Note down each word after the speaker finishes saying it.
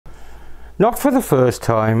Not for the first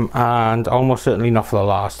time, and almost certainly not for the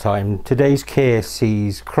last time, today's case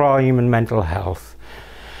sees crime and mental health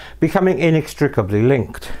becoming inextricably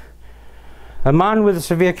linked. A man with a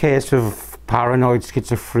severe case of paranoid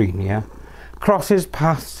schizophrenia crosses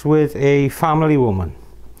paths with a family woman,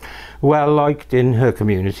 well liked in her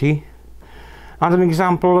community, and an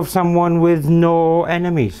example of someone with no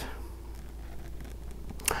enemies.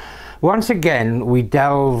 Once again, we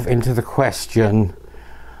delve into the question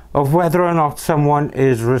of whether or not someone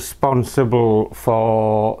is responsible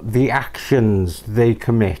for the actions they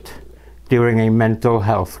commit during a mental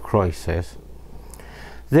health crisis.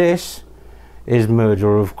 This is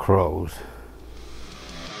Murder of Crows.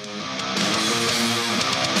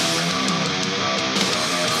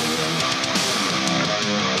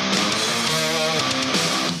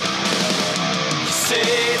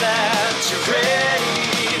 Say that you're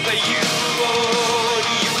ready, but you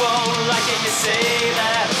won't like it. You say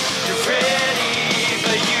that you're ready,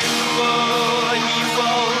 but you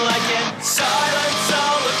won't like it. Silence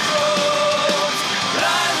all the crows,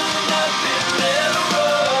 lining up in little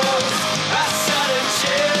rows. A sudden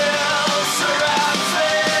chill surrounds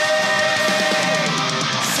me.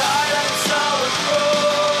 Silence all the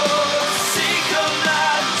crows, see come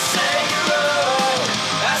out and say you're old.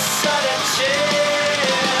 A sudden chill.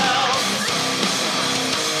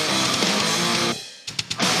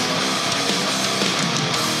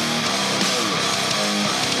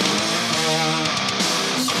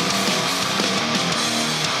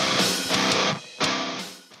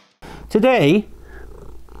 Today,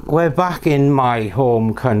 we're back in my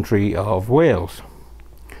home country of Wales,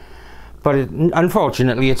 but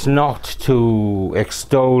unfortunately it's not to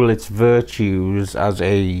extol its virtues as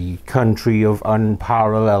a country of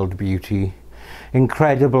unparalleled beauty,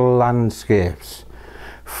 incredible landscapes,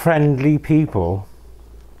 friendly people,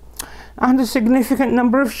 and a significant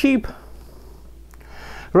number of sheep.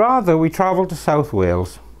 Rather, we travel to South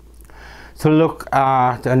Wales to look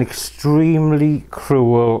at an extremely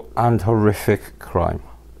cruel and horrific crime.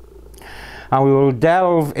 And we will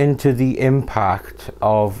delve into the impact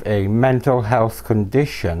of a mental health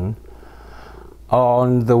condition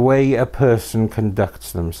on the way a person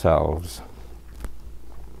conducts themselves.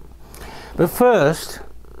 But first,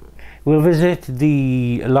 we'll visit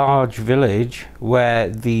the large village where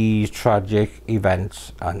these tragic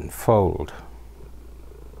events unfold.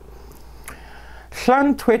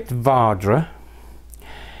 Llantwit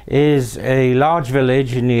is a large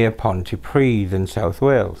village near Pontypridd in South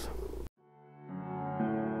Wales.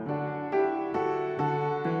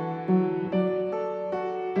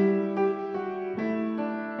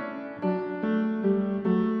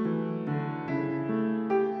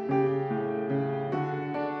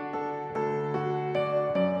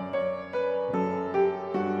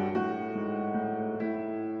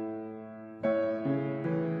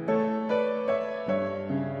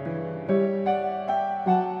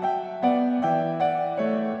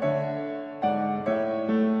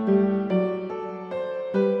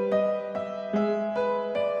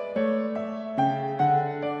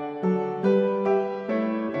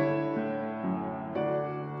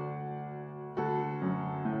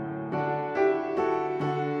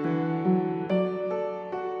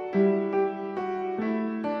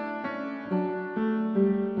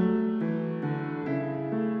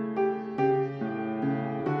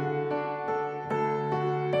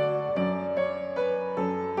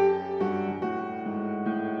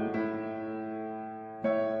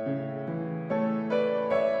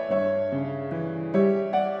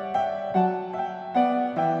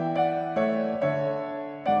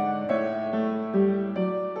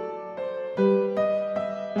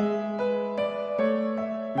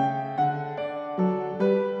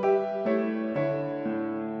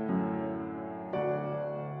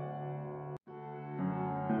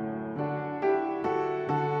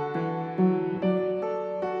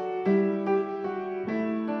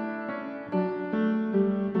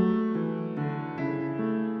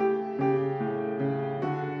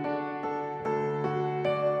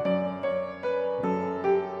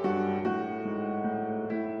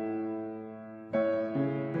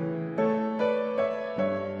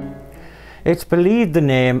 It's believed the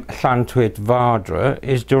name Llantwit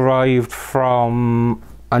is derived from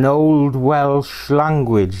an old Welsh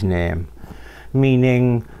language name,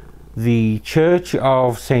 meaning the Church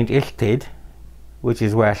of St. Illtyd, which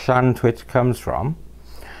is where Llantwit comes from,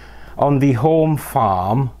 on the home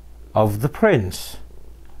farm of the prince,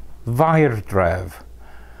 Vaerdref,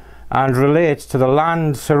 and relates to the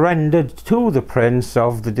land surrendered to the prince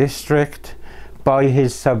of the district by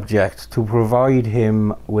his subject to provide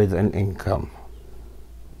him with an income.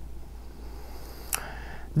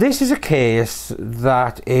 This is a case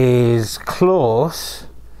that is close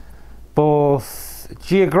both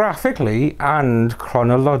geographically and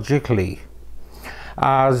chronologically,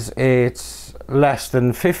 as it's less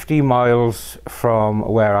than 50 miles from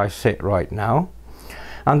where I sit right now,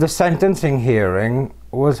 and the sentencing hearing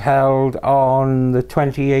was held on the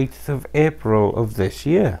 28th of April of this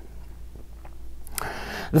year.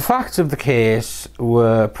 The facts of the case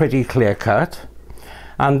were pretty clear-cut,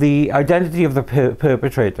 and the identity of the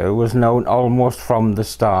perpetrator was known almost from the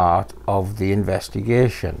start of the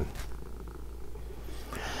investigation.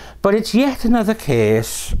 But it's yet another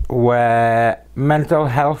case where mental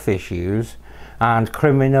health issues and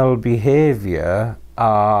criminal behaviour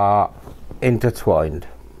are intertwined.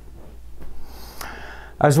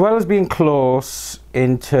 As well as being close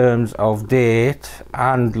in terms of date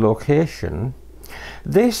and location,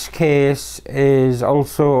 this case is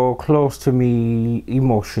also close to me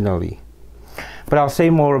emotionally. But I'll say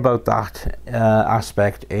more about that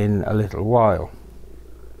aspect in a little while.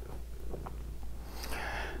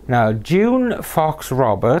 Now, June Fox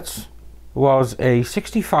Roberts was a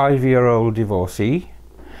 65-year-old divorcee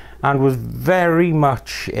and was very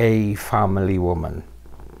much a family woman.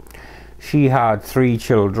 She had 3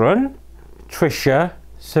 children, Tricia,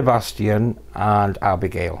 Sebastian and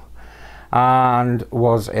Abigail, and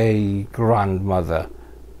was a grandmother,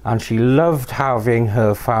 and she loved having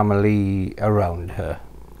her family around her.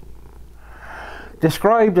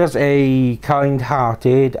 Described as a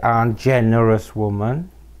kind-hearted and generous woman,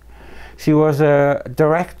 she was a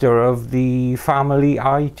director of the family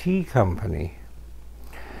IT company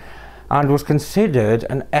and was considered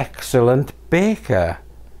an excellent baker,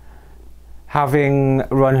 having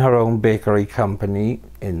run her own bakery company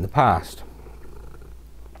in the past.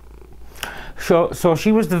 So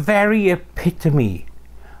she was the very epitome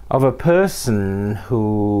of a person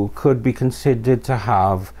who could be considered to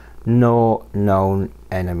have no known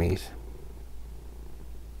enemies.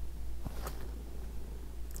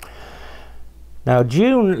 Now,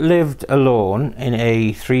 June lived alone in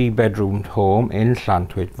a 3-bedroomed home in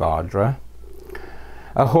Llantwit Vardra,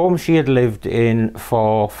 a home she had lived in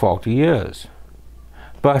for 40 years.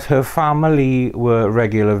 But her family were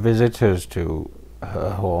regular visitors to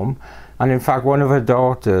her home, and in fact one of her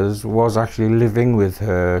daughters was actually living with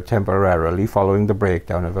her temporarily following the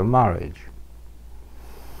breakdown of her marriage.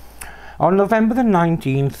 On November the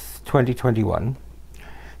 19th, 2021,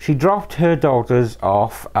 she dropped her daughters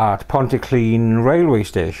off at Pontyclun railway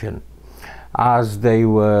station as they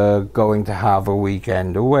were going to have a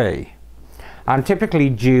weekend away. And typically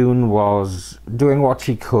June was doing what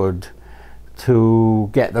she could to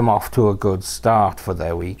get them off to a good start for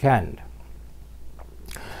their weekend.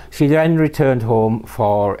 She then returned home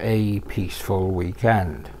for a peaceful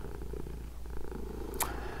weekend.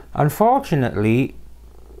 Unfortunately,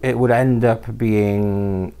 it would end up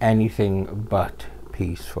being anything but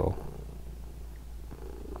peaceful.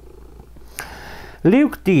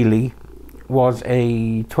 Luke Deeley was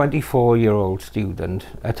a 24-year-old student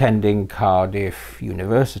attending Cardiff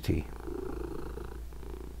University.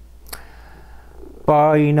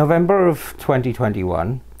 By November of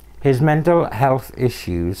 2021, his mental health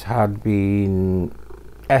issues had been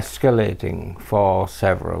escalating for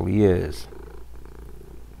several years.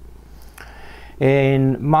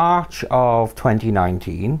 In March of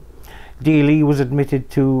 2019, Deeley was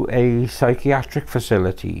admitted to a psychiatric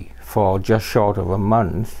facility for just short of a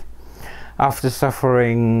month after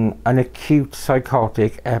suffering an acute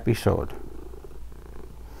psychotic episode.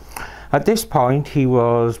 At this point, he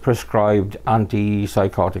was prescribed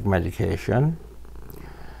antipsychotic medication,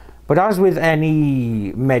 but as with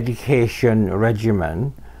any medication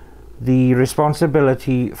regimen, the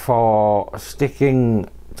responsibility for sticking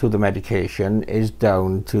to the medication is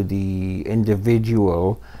down to the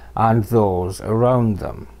individual and those around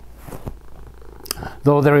them.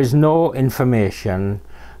 Though there is no information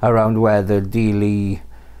around whether Deeley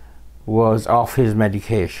was off his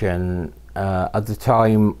medication at the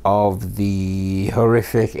time of the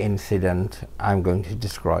horrific incident I'm going to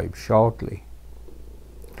describe shortly.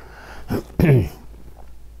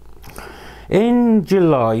 In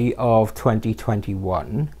July of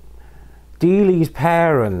 2021, Deeley's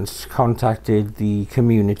parents contacted the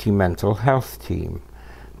community mental health team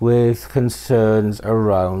with concerns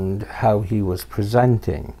around how he was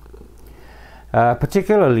presenting,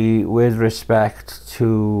 particularly with respect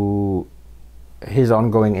to his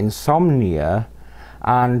ongoing insomnia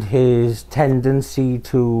and his tendency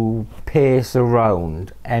to pace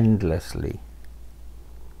around endlessly.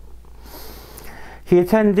 He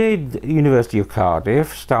attended University of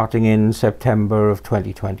Cardiff starting in September of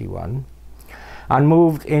 2021 and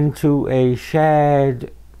moved into a shared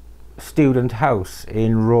student house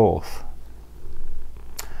in Roth.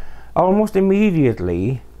 Almost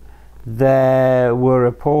immediately, there were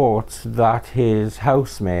reports that his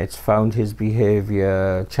housemates found his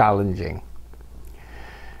behaviour challenging,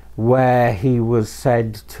 where he was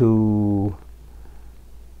said to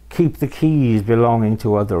keep the keys belonging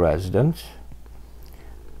to other residents.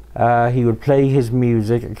 He would play his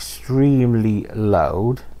music extremely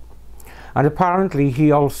loud, and apparently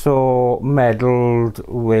he also meddled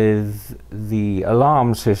with the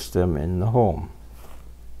alarm system in the home.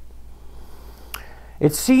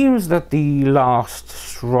 It seems that the last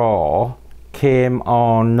straw came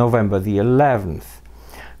on November the 11th,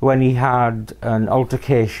 when he had an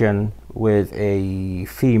altercation with a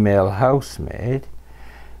female housemaid,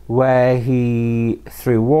 where he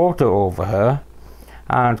threw water over her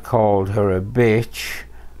and called her a bitch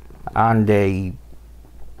and a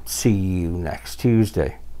 "see you next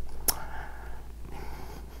Tuesday."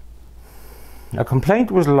 A complaint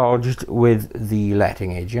was lodged with the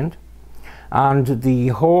letting agent, and the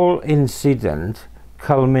whole incident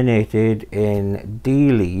culminated in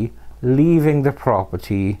Deeley leaving the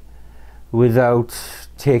property without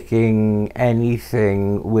taking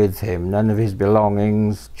anything with him, none of his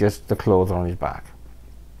belongings, just the clothes on his back.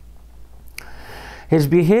 His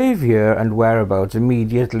behaviour and whereabouts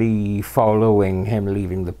immediately following him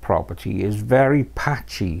leaving the property is very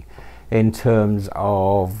patchy in terms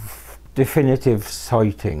of definitive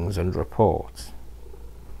sightings and reports.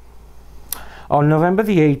 On November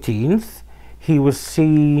the 18th, he was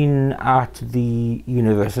seen at the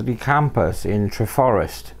university campus in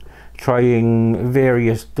Treforest, trying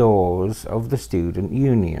various doors of the student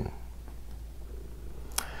union.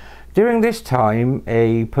 During this time,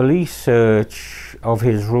 a police search of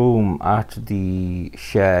his room at the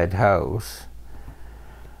shared house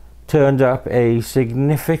turned up a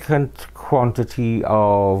significant quantity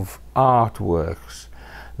of artworks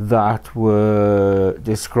that were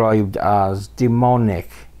described as demonic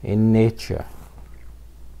in nature.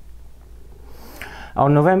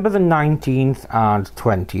 On November the 19th and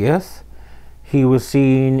 20th, he was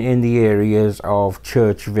seen in the areas of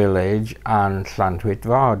Church Village and Llantwit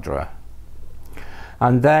Vardra.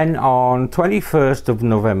 And then on 21st of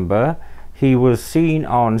November, he was seen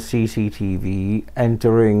on CCTV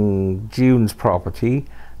entering June's property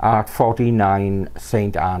at 49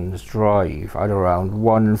 St Anne's Drive at around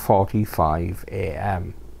 1:45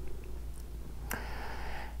 a.m.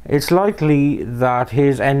 It's likely that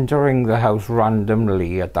his entering the house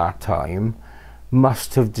randomly at that time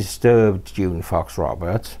must have disturbed June Fox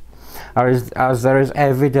Roberts, as there is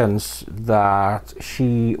evidence that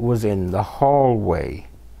she was in the hallway,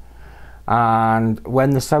 and when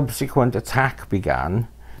the subsequent attack began,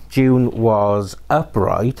 June was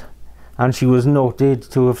upright and she was noted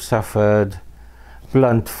to have suffered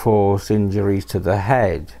blunt force injuries to the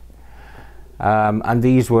head, and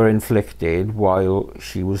these were inflicted while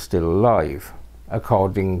she was still alive,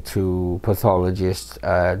 according to pathologist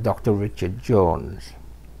Dr. Richard Jones.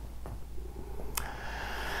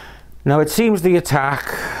 Now, it seems the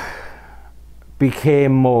attack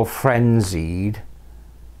became more frenzied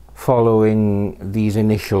following these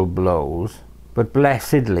initial blows, but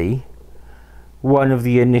blessedly, one of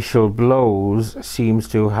the initial blows seems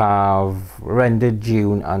to have rendered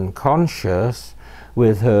June unconscious,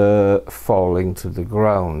 with her falling to the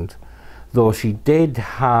ground, though she did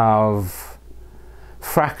have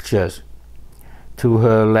fractures to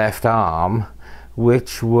her left arm,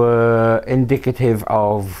 which were indicative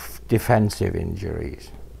of defensive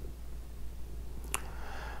injuries.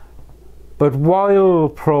 But while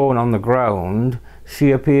prone on the ground,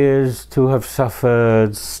 she appears to have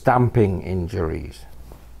suffered stamping injuries.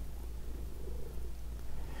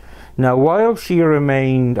 Now, while she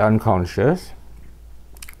remained unconscious,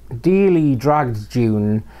 Deeley dragged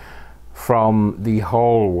June from the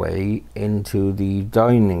hallway into the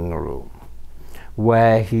dining room,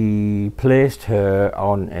 where he placed her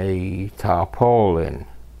on a tarpaulin,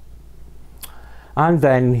 and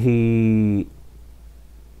then he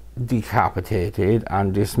decapitated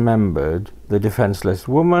and dismembered the defenseless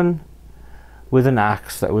woman with an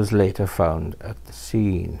axe that was later found at the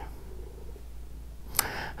scene.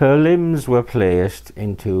 Her limbs were placed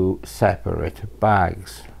into separate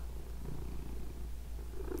bags.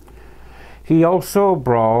 He also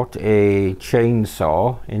brought a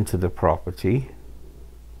chainsaw into the property,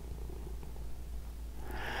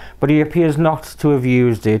 but he appears not to have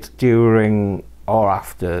used it during or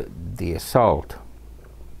after the assault.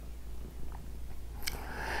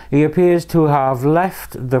 He appears to have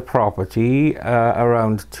left the property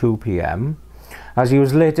around 2 p.m, as he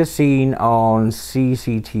was later seen on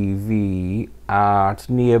CCTV at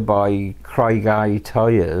nearby Craigie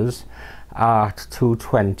Tyres at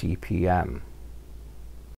 2:20 p.m.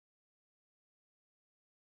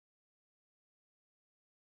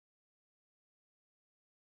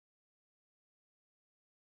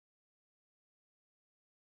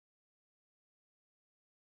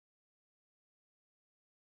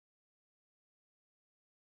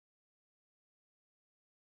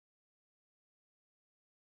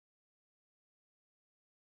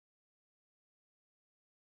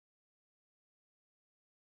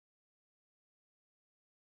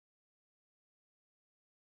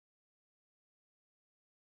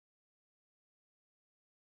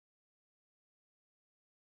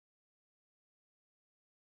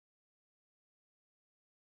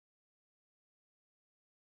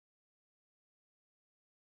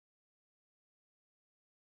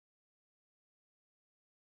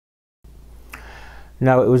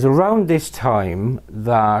 Now, it was around this time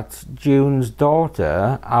that June's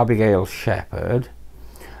daughter, Abigail Shepherd,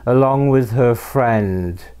 along with her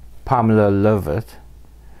friend Pamela Lovett,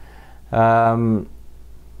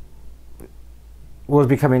 was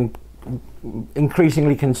becoming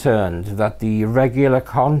increasingly concerned that the regular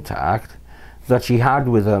contact that she had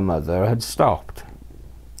with her mother had stopped.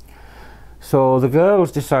 So the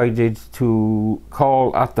girls decided to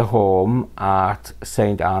call at the home at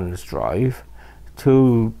St. Anne's Drive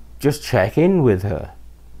to just check in with her,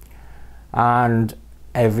 and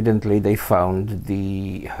evidently they found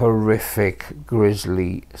the horrific,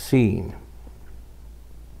 grisly scene.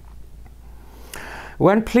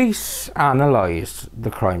 When police analysed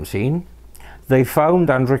the crime scene, they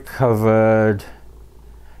found and recovered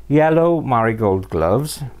yellow marigold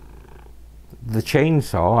gloves, the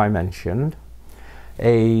chainsaw I mentioned,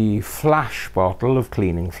 a flash bottle of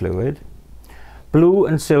cleaning fluid, blue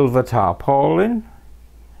and silver tarpaulin,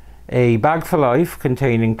 a bag for life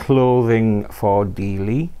containing clothing for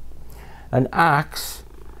Deeley, an axe,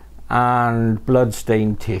 and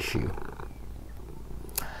blood-stained tissue.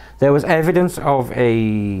 There was evidence of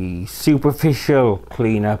a superficial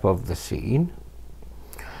clean-up of the scene,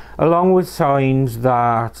 along with signs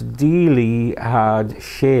that Deeley had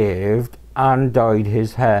shaved and dyed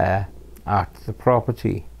his hair at the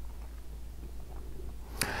property.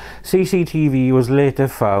 CCTV was later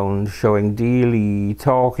found showing Deeley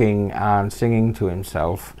talking and singing to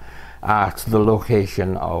himself at the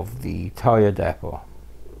location of the tyre depot.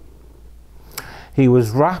 He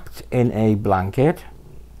was wrapped in a blanket,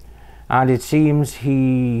 and it seems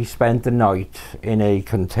he spent the night in a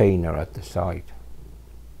container at the site.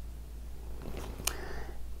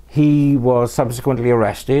 He was subsequently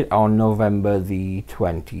arrested on November the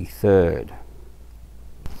 23rd.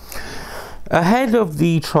 Ahead of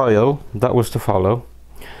the trial that was to follow,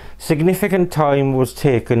 significant time was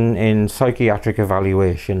taken in psychiatric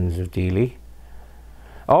evaluations of Deeley.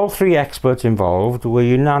 All three experts involved were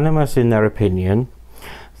unanimous in their opinion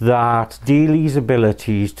that Deeley's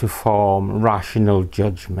abilities to form rational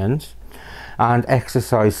judgments and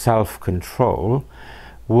exercise self-control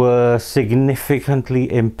were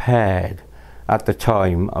significantly impaired at the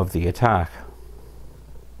time of the attack.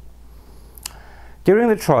 During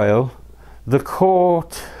the trial, the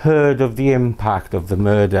court heard of the impact of the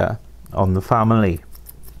murder on the family.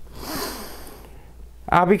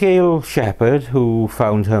 Abigail Shepherd, who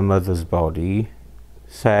found her mother's body,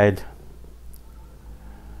 said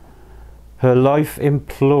her life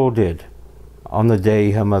imploded on the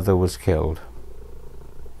day her mother was killed.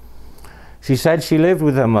 She said she lived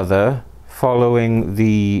with her mother following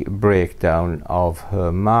the breakdown of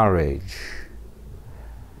her marriage,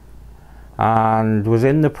 and was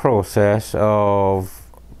in the process of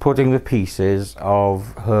putting the pieces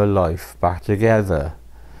of her life back together,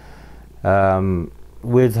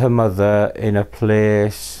 with her mother in a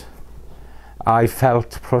place I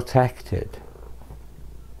felt protected.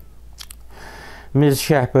 Ms.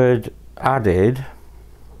 Shepherd added,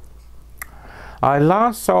 I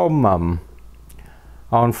last saw Mum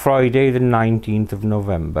on Friday the 19th of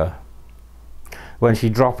November, when she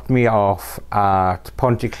dropped me off at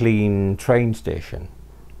Pontyclean train station,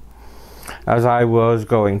 as I was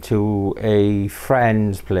going to a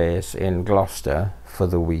friend's place in Gloucester for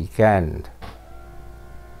the weekend.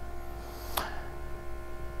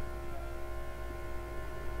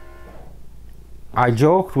 I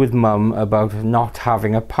joked with Mum about not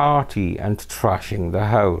having a party and trashing the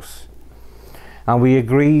house, and we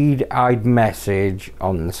agreed I'd message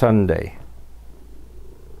on Sunday.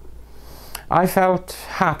 I felt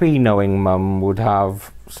happy knowing Mum would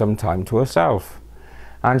have some time to herself,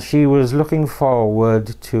 and she was looking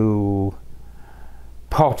forward to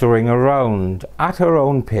pottering around at her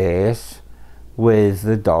own pace with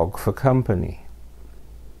the dog for company.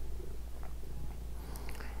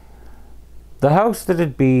 The house that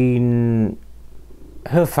had been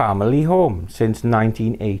her family home since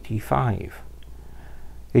 1985.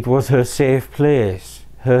 It was her safe place,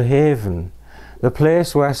 her haven, the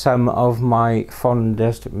place where some of my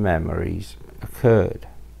fondest memories occurred.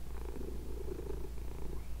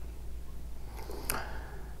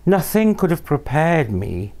 Nothing could have prepared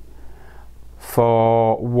me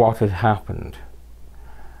for what had happened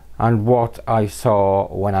and what I saw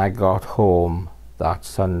when I got home that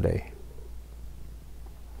Sunday.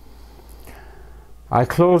 I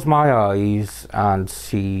close my eyes and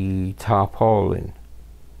see tarpaulin,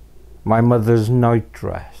 my mother's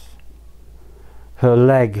nightdress, her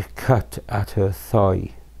leg cut at her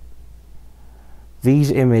thigh. These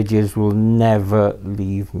images will never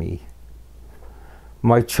leave me.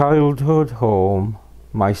 My childhood home,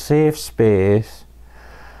 my safe space,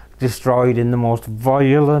 destroyed in the most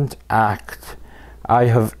violent act I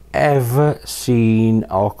have ever seen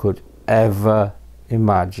or could ever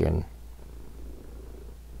imagine.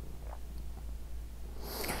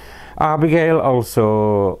 Abigail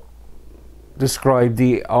also described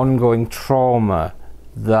the ongoing trauma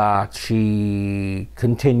that she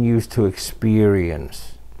continues to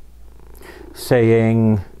experience,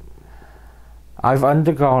 saying, "I've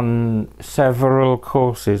undergone several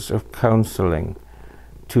courses of counselling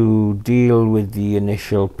to deal with the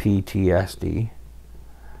initial PTSD,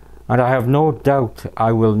 and I have no doubt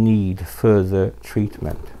I will need further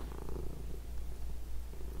treatment.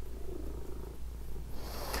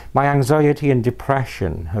 My anxiety and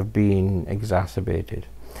depression have been exacerbated,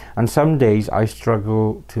 and some days I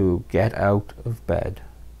struggle to get out of bed.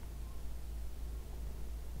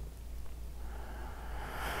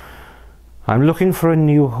 I'm looking for a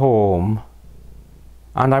new home,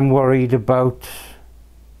 and I'm worried about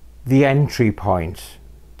the entry point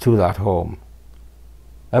to that home,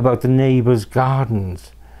 about the neighbours'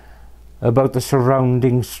 gardens, about the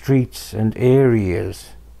surrounding streets and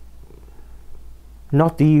areas.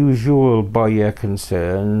 Not the usual buyer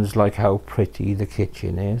concerns like how pretty the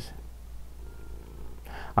kitchen is.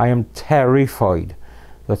 I am terrified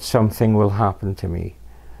that something will happen to me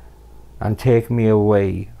and take me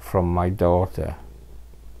away from my daughter.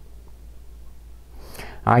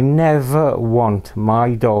 I never want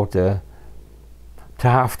my daughter to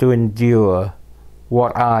have to endure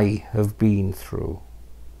what I have been through."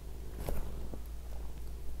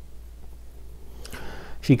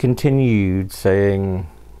 She continued saying,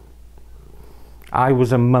 "I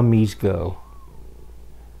was a mummy's girl.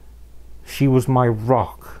 She was my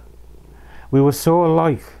rock. We were so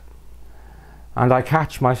alike, and I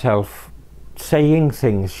catch myself saying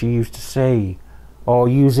things she used to say or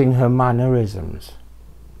using her mannerisms.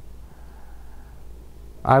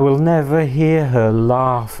 I will never hear her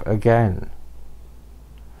laugh again.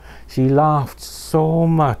 She laughed so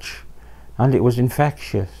much, and it was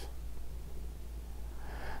infectious.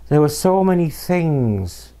 There were so many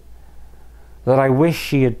things that I wish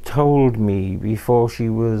she had told me before she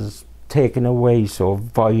was taken away so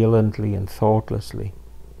violently and thoughtlessly.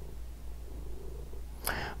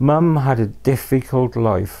 Mum had a difficult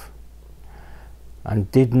life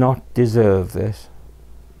and did not deserve this.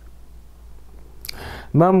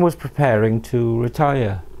 Mum was preparing to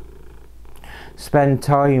retire, spend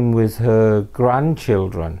time with her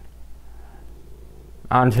grandchildren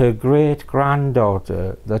and her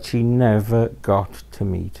great-granddaughter that she never got to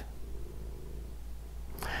meet.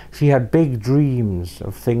 She had big dreams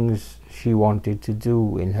of things she wanted to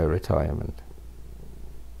do in her retirement.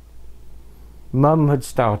 Mum had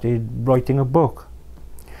started writing a book.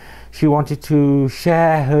 She wanted to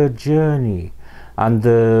share her journey and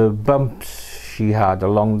the bumps she had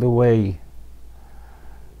along the way.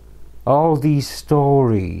 All these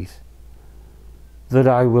stories that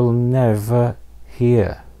I will never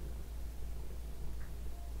hear.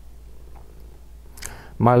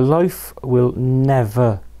 My life will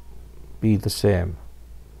never be the same.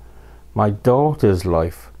 My daughter's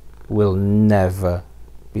life will never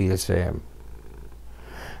be the same.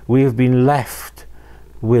 We have been left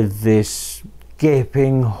with this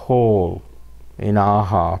gaping hole in our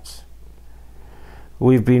hearts.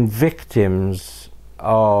 We've been victims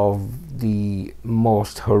of the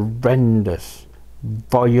most horrendous,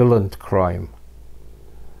 violent crime.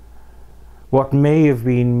 What may have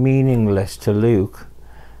been meaningless to Luke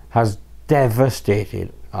has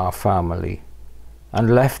devastated our family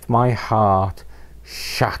and left my heart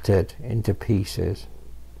shattered into pieces.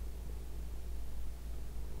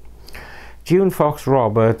 June Fox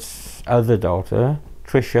Roberts' other daughter,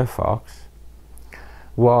 Tricia Fox,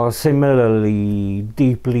 was similarly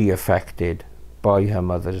deeply affected by her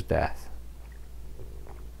mother's death.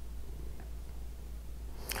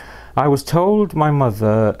 I was told my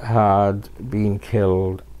mother had been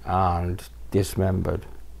killed and dismembered.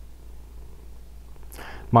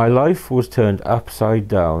 My life was turned upside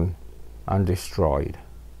down and destroyed.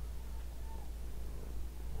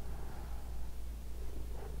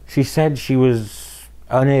 She said she was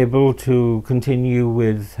unable to continue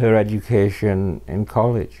with her education in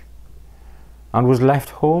college and was left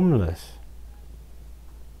homeless.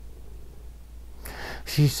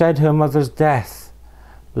 She said her mother's death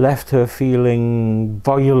left her feeling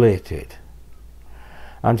violated,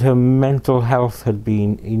 and her mental health had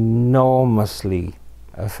been enormously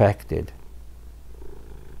affected.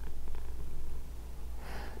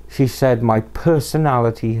 She said, my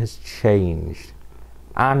personality has changed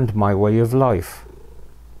and my way of life.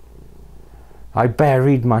 I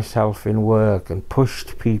buried myself in work and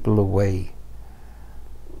pushed people away.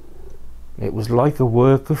 It was like a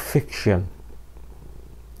work of fiction,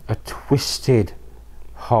 a twisted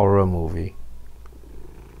horror movie.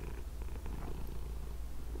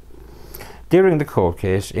 During the court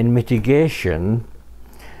case, in mitigation,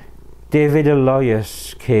 David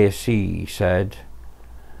Elias KC said,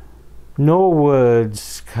 no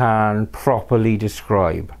words can properly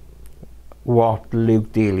describe what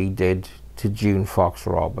Luke Deeley did to June Fox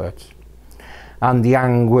Roberts and the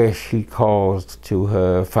anguish he caused to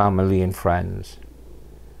her family and friends.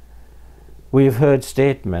 We have heard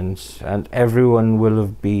statements and everyone will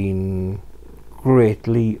have been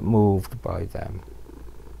greatly moved by them.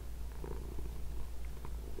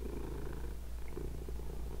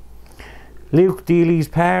 Luke Deeley's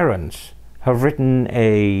parents have written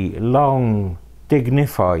a long,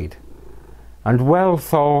 dignified and well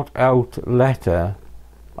thought out letter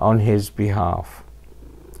on his behalf,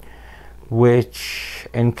 which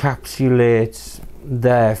encapsulates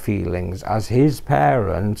their feelings as his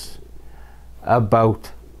parents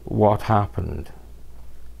about what happened.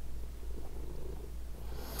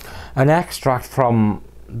 An extract from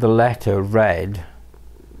the letter read,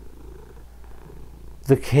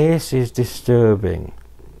 the case is disturbing,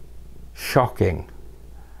 shocking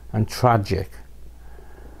and tragic,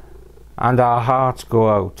 and our hearts go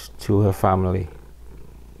out to her family.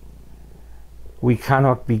 We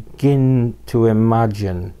cannot begin to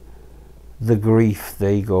imagine the grief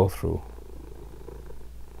they go through.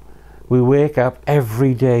 We wake up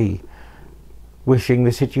every day wishing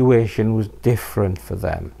the situation was different for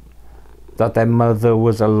them, that their mother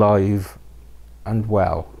was alive and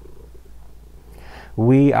well.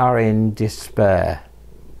 We are in despair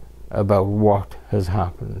about what has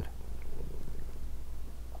happened.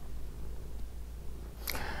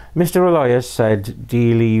 Mr. Elias said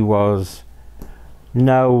Deeley was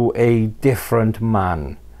now a different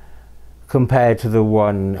man compared to the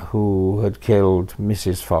one who had killed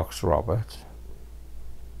Mrs. Fox Roberts.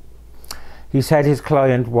 He said his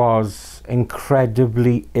client was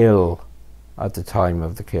incredibly ill at the time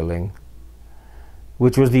of the killing,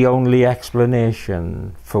 which was the only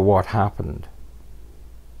explanation for what happened.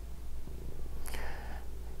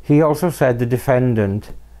 He also said the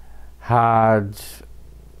defendant had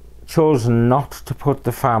chosen not to put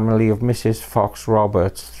the family of Mrs. Fox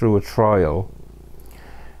Roberts through a trial,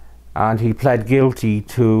 and he pled guilty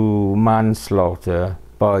to manslaughter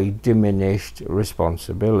by diminished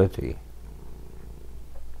responsibility.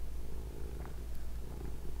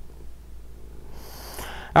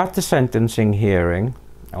 At the sentencing hearing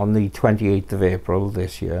on the 28th of April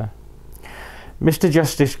this year, Mr.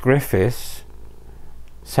 Justice Griffiths,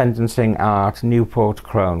 sentencing at Newport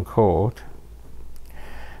Crown Court,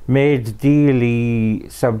 made Deeley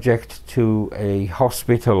subject to a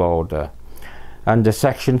hospital order under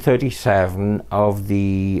Section 37 of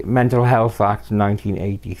the Mental Health Act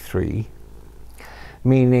 1983,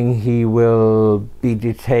 meaning he will be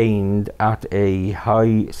detained at a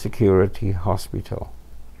high security hospital.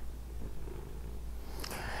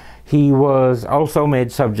 He was also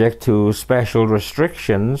made subject to special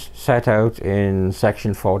restrictions set out in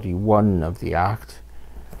Section 41 of the Act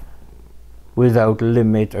without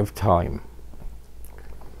limit of time.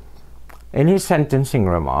 In his sentencing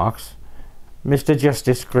remarks, Mr.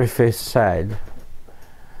 Justice Griffiths said,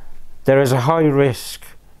 "There is a high risk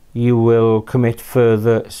you will commit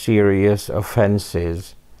further serious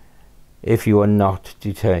offences if you are not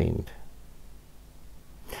detained.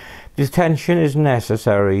 Detention is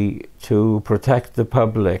necessary to protect the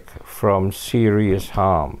public from serious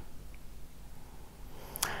harm.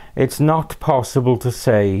 It's not possible to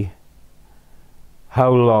say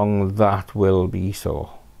how long that will be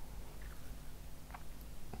so."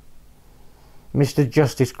 Mr.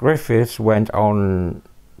 Justice Griffiths went on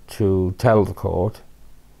to tell the court,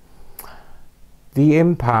 the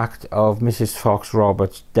impact of Mrs. Fox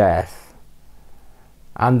Roberts' death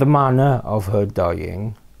and the manner of her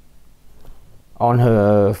dying on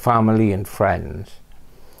her family and friends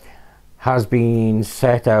has been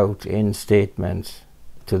set out in statements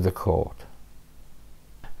to the court.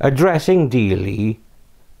 Addressing Deeley,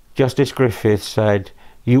 Justice Griffith said,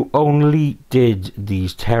 "You only did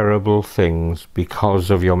these terrible things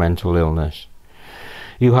because of your mental illness.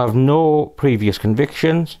 You have no previous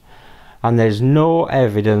convictions, and there's no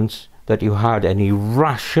evidence that you had any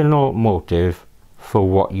rational motive for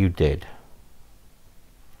what you did.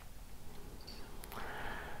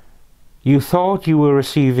 You thought you were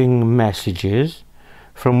receiving messages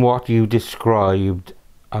from what you described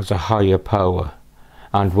as a higher power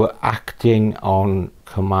and were acting on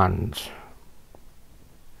commands.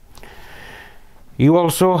 You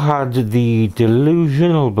also had the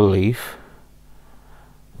delusional belief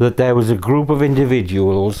that there was a group of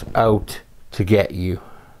individuals out to get you.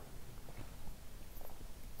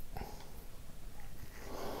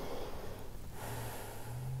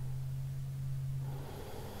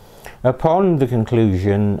 Upon the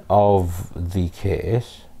conclusion of the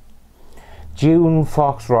case, June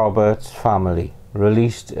Fox Roberts' family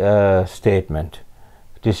released a statement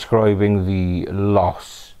describing the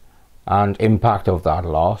loss and impact of that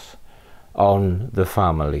loss on the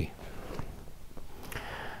family.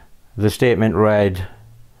 The statement read,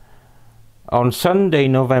 "On Sunday,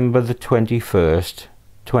 November the 21st,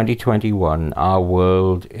 2021, our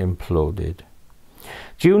world imploded.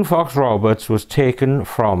 June Fox Roberts was taken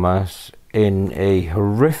from us in a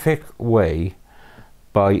horrific way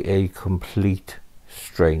by a complete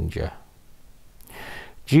stranger.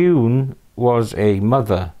 June was a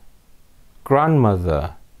mother,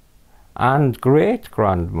 grandmother, and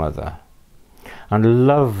great-grandmother, and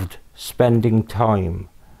loved spending time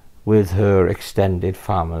with her extended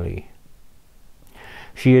family.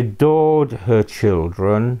 She adored her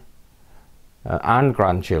children and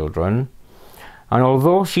grandchildren, and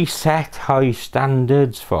although she set high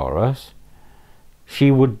standards for us,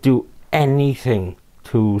 she would do anything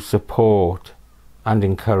to support and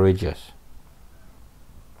encourage us.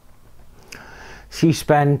 She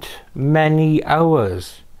spent many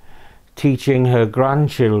hours teaching her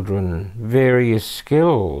grandchildren various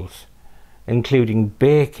skills, including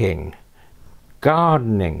baking,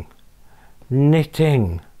 gardening,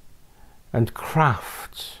 knitting, and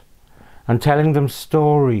crafts, and telling them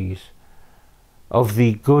stories of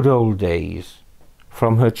the good old days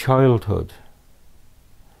from her childhood.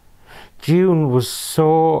 June was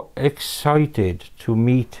so excited to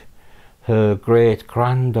meet her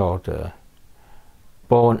great-granddaughter,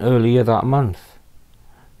 born earlier that month,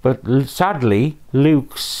 but sadly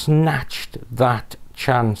Luke snatched that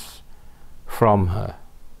chance from her.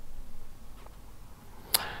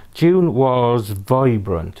 June was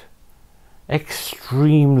vibrant,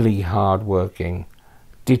 extremely hard-working,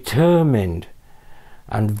 determined,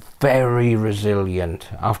 and very resilient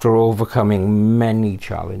after overcoming many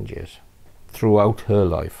challenges throughout her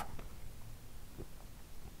life.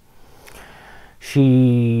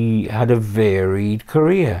 She had a varied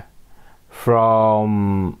career,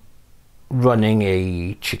 from running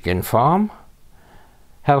a chicken farm,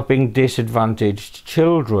 helping disadvantaged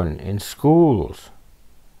children in schools,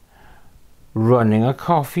 running a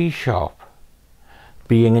coffee shop,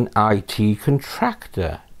 being an IT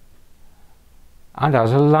contractor, and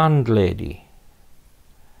as a landlady.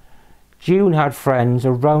 June had friends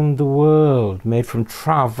around the world made from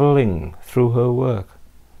travelling through her work,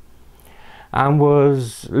 and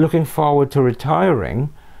was looking forward to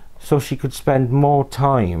retiring so she could spend more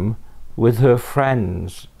time with her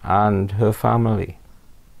friends and her family.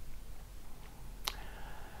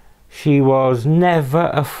 She was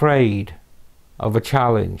never afraid of a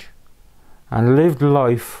challenge and lived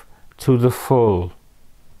life to the full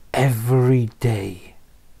every day.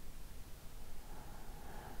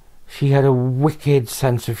 She had a wicked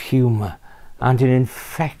sense of humour and an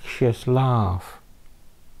infectious laugh.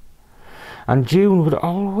 And June would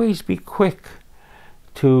always be quick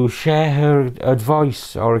to share her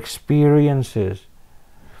advice or experiences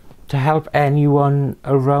to help anyone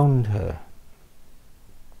around her.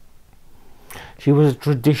 She was a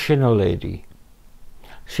traditional lady.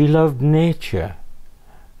 She loved nature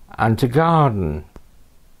and to garden,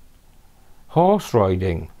 horse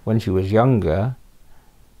riding when she was younger,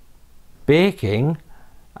 baking,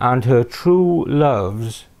 and her true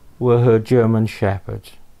loves were her German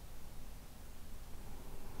shepherds.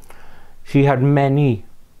 She had many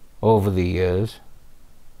over the years,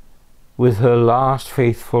 with her last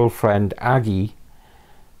faithful friend Aggie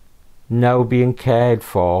now being cared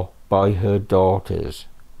for by her daughters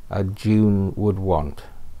June would want.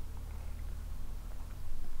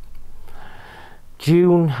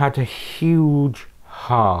 June had a huge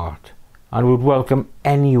heart and would welcome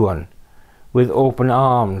anyone with open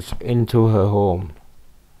arms into her home.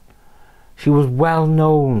 She was well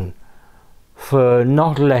known for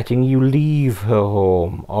not letting you leave her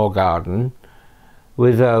home or garden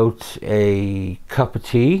without a cup of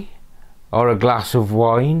tea or a glass of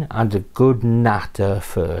wine and a good natter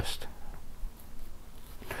first.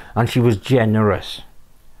 And she was generous.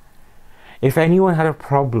 If anyone had a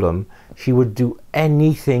problem, she would do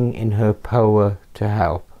anything in her power to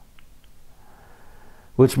help,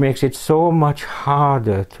 which makes it so much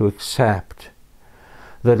harder to accept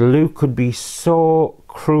that Luke could be so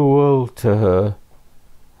cruel to her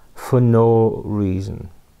for no reason.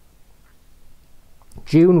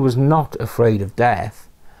 June was not afraid of death,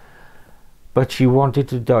 but she wanted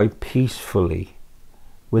to die peacefully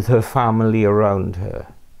with her family around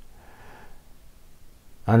her.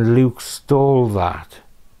 And Luke stole that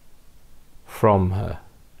from her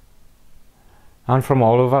and from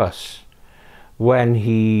all of us when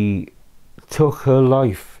he took her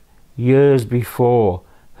life years before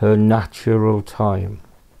her natural time.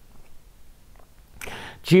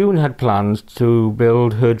 June had plans to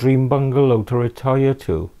build her dream bungalow to retire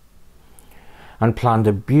to, and planned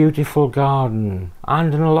a beautiful garden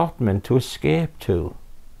and an allotment to escape to.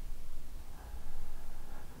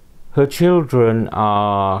 Her children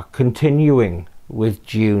are continuing with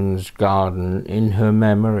June's garden in her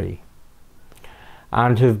memory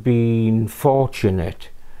and have been fortunate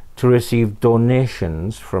to receive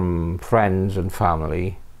donations from friends and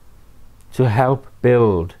family to help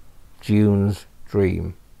build June's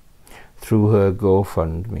dream through her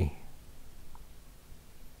GoFundMe.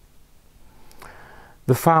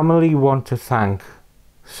 The family want to thank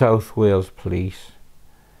South Wales Police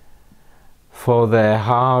for their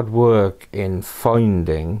hard work in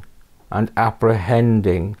finding and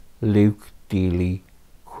apprehending Luke Deeley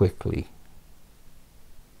quickly.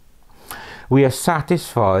 We are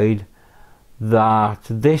satisfied that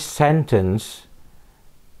this sentence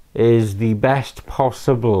is the best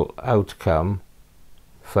possible outcome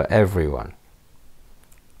for everyone.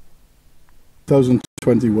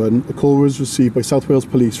 2021, a call was received by South Wales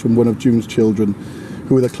Police from one of June's children,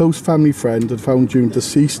 who with a close family friend had found June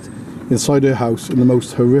deceased inside her house in the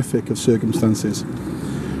most horrific of circumstances.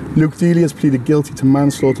 Luke Deeley has pleaded guilty to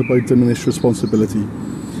manslaughter by diminished responsibility.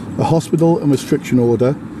 A hospital and restriction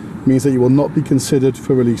order means that he will not be considered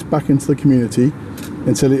for release back into the community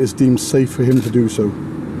until it is deemed safe for him to do so.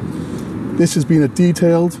 This has been a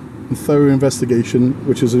detailed and thorough investigation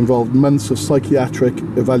which has involved months of psychiatric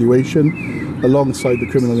evaluation alongside the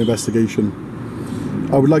criminal investigation.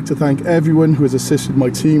 I would like to thank everyone who has assisted my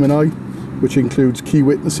team and I, which includes key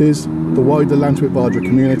witnesses, the wider Llantwit Vardra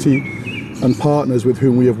community and partners with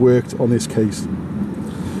whom we have worked on this case.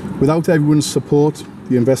 Without everyone's support,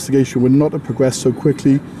 the investigation would not have progressed so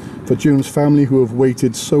quickly for June's family, who have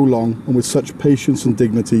waited so long and with such patience and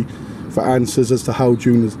dignity for answers as to how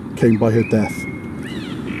June came by her death.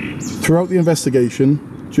 Throughout the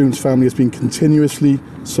investigation, June's family has been continuously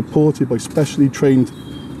supported by specially trained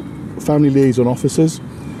family liaison officers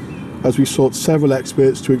as we sought several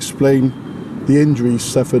experts to explain the injuries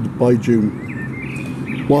suffered by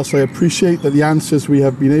June. Whilst I appreciate that the answers we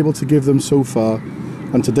have been able to give them so far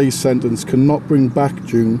and today's sentence cannot bring back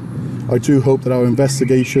June, I do hope that our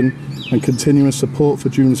investigation and continuous support for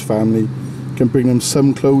June's family can bring them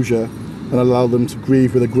some closure and allow them to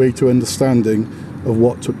grieve with a greater understanding of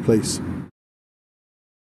what took place.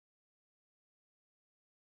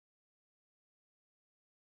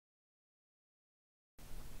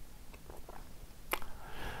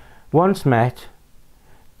 Once met,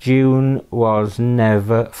 June was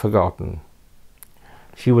never forgotten.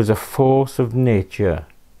 She was a force of nature.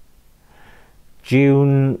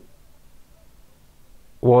 June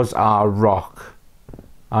was our rock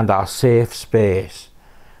and our safe space,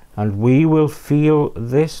 and we will feel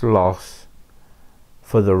this loss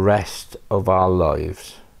for the rest of our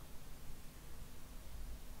lives.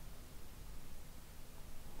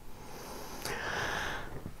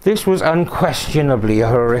 This was unquestionably a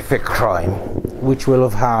horrific crime which will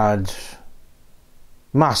have had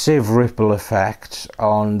massive ripple effects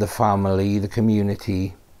on the family, the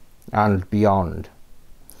community and beyond.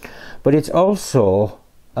 But it's also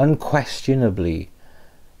unquestionably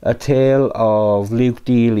a tale of Luke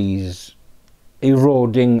Deeley's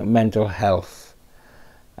eroding mental health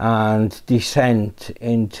and descent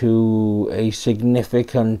into a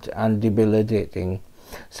significant and debilitating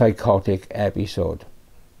psychotic episode.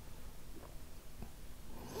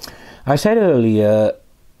 I said earlier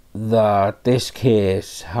that this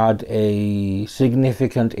case had a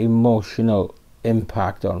significant emotional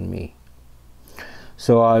impact on me.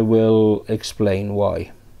 So I will explain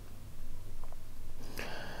why.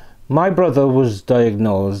 My brother was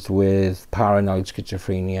diagnosed with paranoid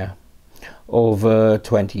schizophrenia over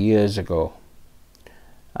 20 years ago,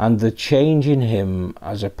 and the change in him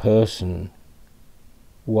as a person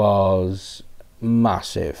was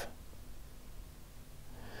massive.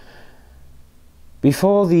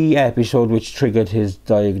 Before the episode which triggered his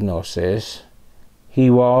diagnosis, he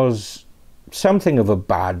was something of a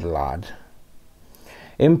bad lad.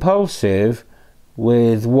 Impulsive,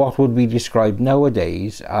 with what would be described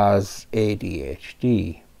nowadays as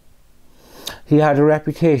ADHD. He had a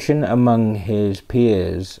reputation among his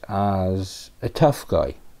peers as a tough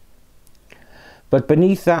guy. But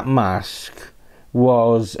beneath that mask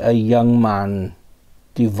was a young man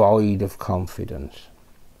devoid of confidence.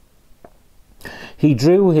 He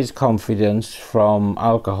drew his confidence from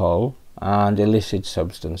alcohol and illicit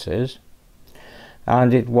substances,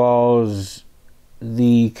 and it was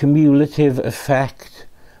the cumulative effect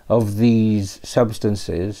of these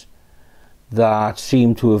substances that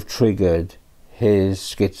seemed to have triggered his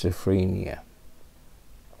schizophrenia.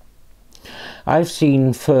 I've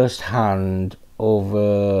seen firsthand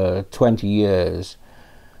over 20 years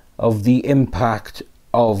of the impact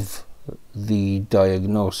of the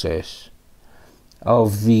diagnosis,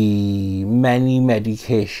 of the many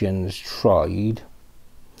medications tried,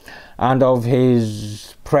 and of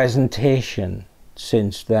his presentation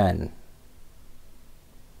since then.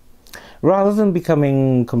 Rather than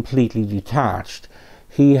becoming completely detached,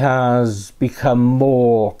 he has become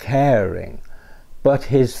more caring, but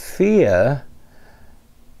his fear,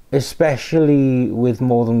 especially with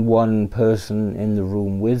more than one person in the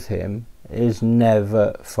room with him, is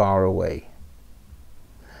never far away.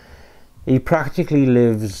 He practically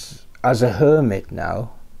lives as a hermit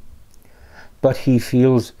now, but he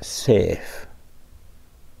feels safe.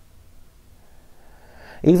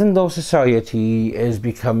 Even though society is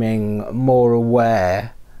becoming more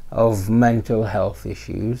aware of mental health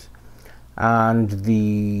issues and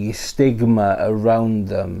the stigma around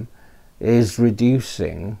them is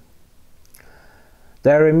reducing,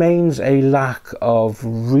 there remains a lack of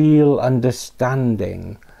real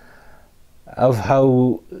understanding of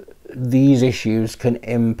how these issues can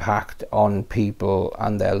impact on people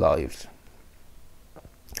and their lives.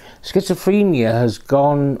 Schizophrenia has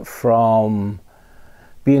gone from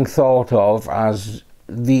being thought of as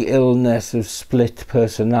the illness of split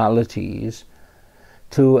personalities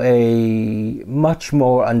to a much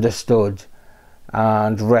more understood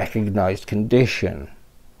and recognized condition.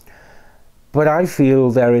 But I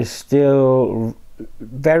feel there is still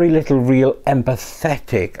very little real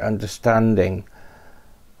empathetic understanding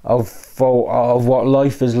of what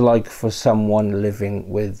life is like for someone living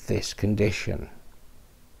with this condition.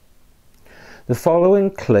 The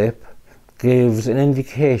following clip gives an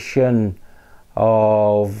indication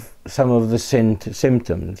of some of the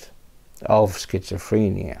symptoms of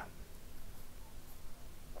schizophrenia.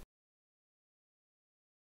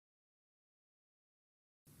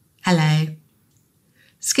 Hello.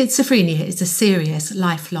 Schizophrenia is a serious,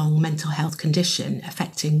 lifelong mental health condition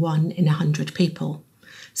affecting 1 in 100 people.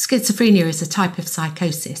 Schizophrenia is a type of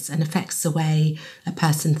psychosis and affects the way a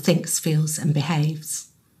person thinks, feels, and behaves.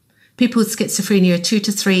 People with schizophrenia are 2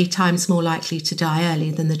 to 3 times more likely to die early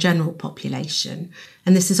than the general population,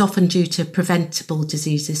 and this is often due to preventable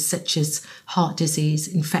diseases such as heart disease,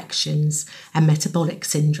 infections, and metabolic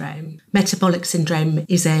syndrome. Metabolic syndrome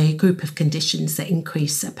is a group of conditions that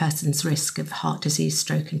increase a person's risk of heart disease,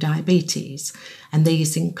 stroke, and diabetes, and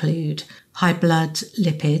these include high blood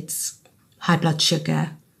lipids, high blood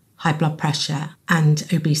sugar, high blood pressure, and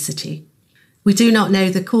obesity. We do not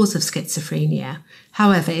know the cause of schizophrenia.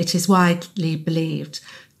 However, it is widely believed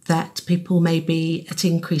that people may be at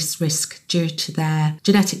increased risk due to their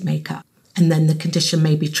genetic makeup, and then the condition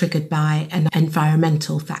may be triggered by an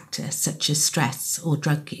environmental factor such as stress or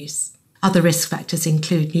drug use. Other risk factors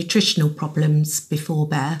include nutritional problems before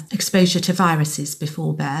birth, exposure to viruses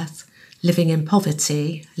before birth, living in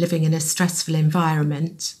poverty, living in a stressful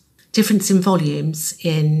environment, difference in volumes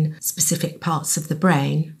in specific parts of the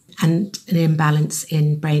brain, and an imbalance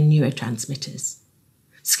in brain neurotransmitters.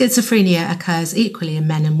 Schizophrenia occurs equally in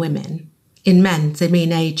men and women. In men, the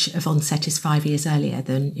mean age of onset is 5 years earlier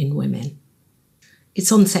than in women.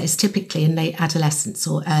 Its onset is typically in late adolescence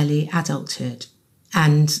or early adulthood,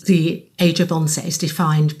 and the age of onset is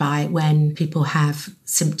defined by when people have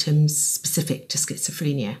symptoms specific to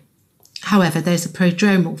schizophrenia. However, there's a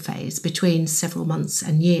prodromal phase between several months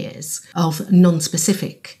and years of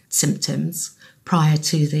non-specific symptoms, prior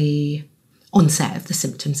to the onset of the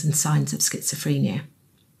symptoms and signs of schizophrenia.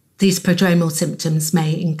 These prodromal symptoms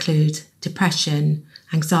may include depression,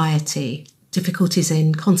 anxiety, difficulties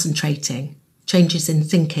in concentrating, changes in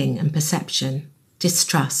thinking and perception,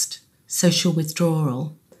 distrust, social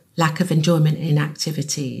withdrawal, lack of enjoyment in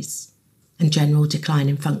activities, and general decline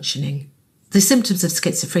in functioning. The symptoms of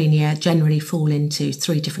schizophrenia generally fall into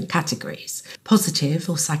 3 different categories: positive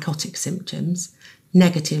or psychotic symptoms,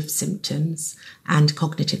 negative symptoms, and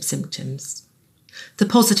cognitive symptoms. The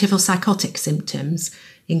positive or psychotic symptoms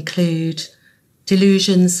include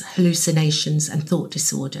delusions, hallucinations, and thought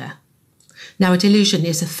disorder. Now, a delusion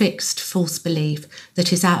is a fixed false belief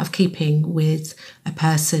that is out of keeping with a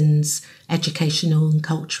person's educational and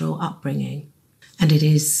cultural upbringing, and it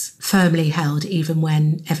is firmly held even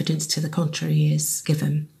when evidence to the contrary is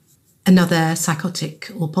given. Another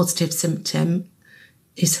psychotic or positive symptom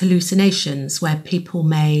is hallucinations, where people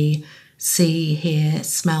may see, hear,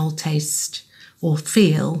 smell, taste, or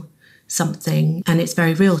feel something, and it's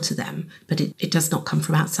very real to them, but it does not come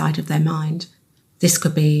from outside of their mind. This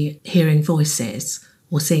could be hearing voices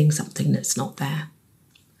or seeing something that's not there.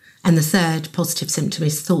 And the third positive symptom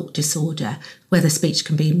is thought disorder, where the speech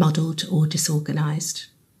can be muddled or disorganised,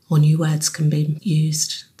 or new words can be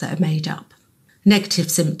used that are made up.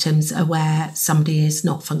 Negative symptoms are where somebody is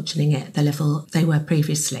not functioning at the level they were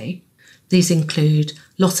previously. These include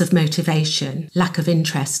loss of motivation, lack of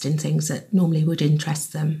interest in things that normally would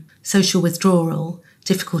interest them, social withdrawal,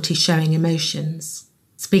 difficulty showing emotions,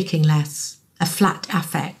 speaking less, a flat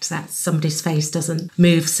affect, that somebody's face doesn't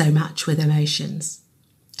move so much with emotions,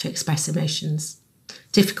 to express emotions,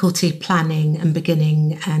 difficulty planning and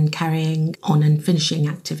beginning and carrying on and finishing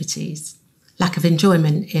activities, lack of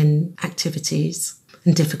enjoyment in activities,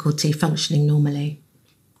 and difficulty functioning normally.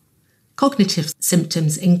 Cognitive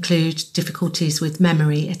symptoms include difficulties with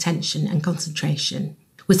memory, attention, and concentration.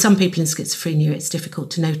 With some people in schizophrenia, it's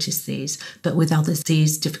difficult to notice these, but with others,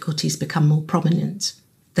 these difficulties become more prominent.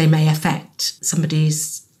 They may affect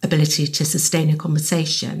somebody's ability to sustain a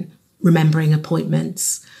conversation, remembering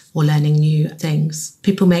appointments, or learning new things.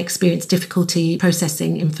 People may experience difficulty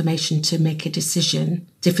processing information to make a decision,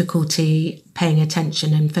 difficulty paying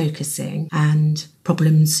attention and focusing, and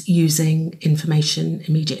problems using information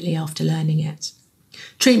immediately after learning it.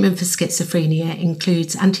 Treatment for schizophrenia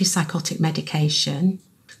includes antipsychotic medication,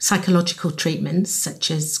 psychological treatments such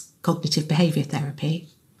as cognitive behaviour therapy,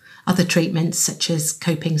 other treatments such as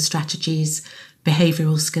coping strategies,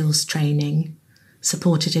 behavioural skills training,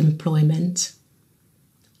 supported employment,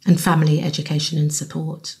 and family education and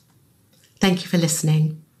support. Thank you for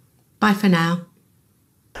listening. Bye for now.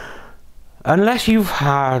 Unless you've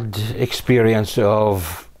had experience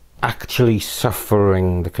of actually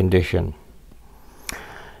suffering the condition,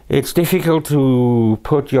 it's difficult to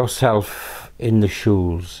put yourself in the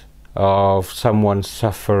shoes of someone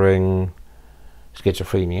suffering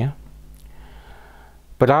schizophrenia.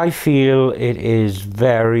 But I feel it is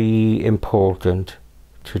very important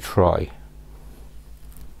to try.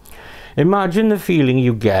 Imagine the feeling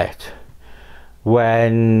you get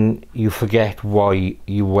when you forget why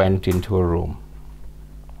you went into a room.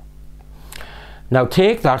 Now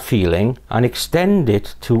take that feeling and extend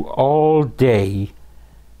it to all day,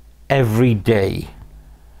 every day.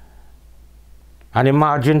 And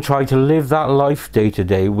imagine try to live that life day to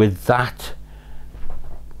day with that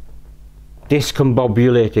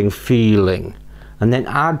discombobulating feeling, and then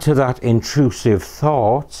add to that intrusive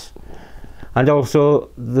thoughts, and also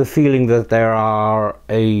the feeling that there are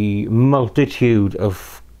a multitude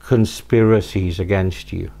of conspiracies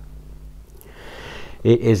against you.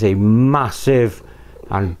 It is a massive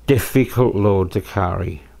and difficult load to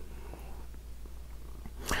carry.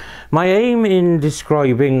 My aim in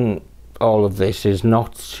describing all of this is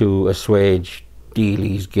not to assuage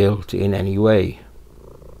Deeley's guilt in any way.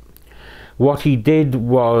 What he did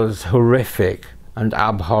was horrific and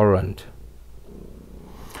abhorrent.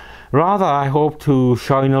 Rather, I hope to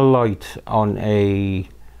shine a light on a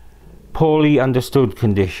poorly understood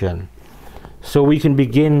condition so we can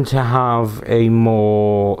begin to have a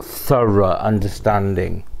more thorough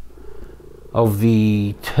understanding of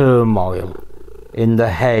the turmoil in the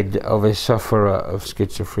head of a sufferer of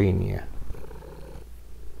schizophrenia.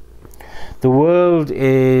 The world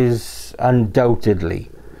is undoubtedly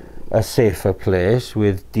a safer place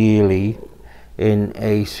with Deeley in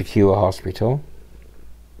a secure hospital.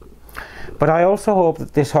 But I also hope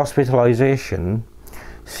that this hospitalisation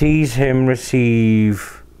sees him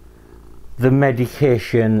receive the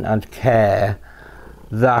medication and care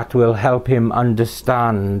that will help him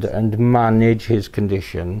understand and manage his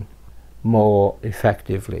condition more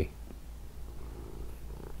effectively.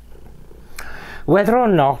 Whether or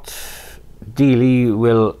not Deeley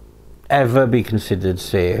will ever be considered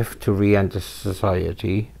safe to re-enter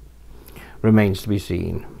society remains to be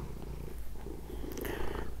seen.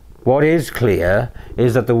 What is clear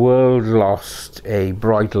is that the world lost a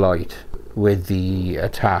bright light with the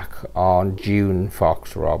attack on June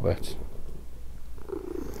Fox Roberts.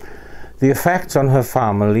 The effects on her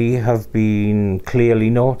family have been clearly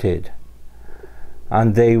noted,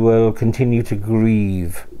 and they will continue to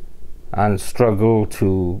grieve and struggle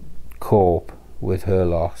to cope with her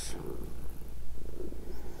loss.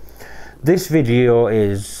 This video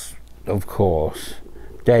is, of course,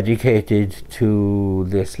 dedicated to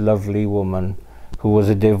this lovely woman who was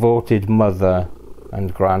a devoted mother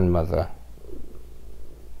and grandmother.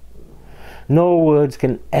 No words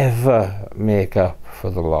can ever make up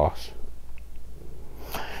for the loss.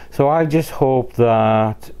 So I just hope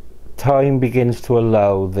that time begins to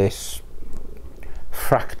allow this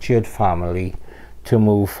fractured family to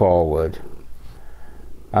move forward,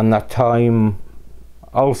 and that time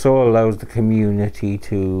also allows the community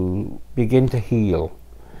to begin to heal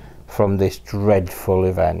from this dreadful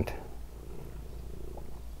event.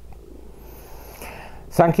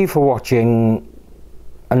 Thank you for watching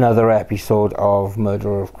another episode of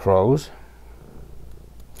Murder of Crows.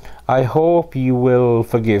 I hope you will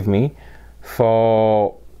forgive me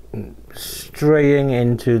for straying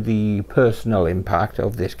into the personal impact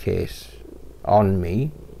of this case on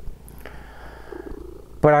me,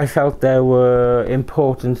 but I felt there were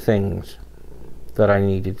important things that I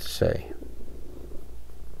needed to say.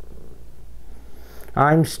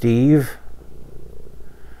 I'm Steve.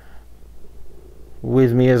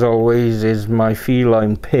 With me as always is my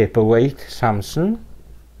feline paperweight, Samson,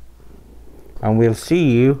 and we'll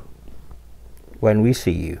see you when we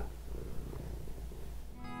see you.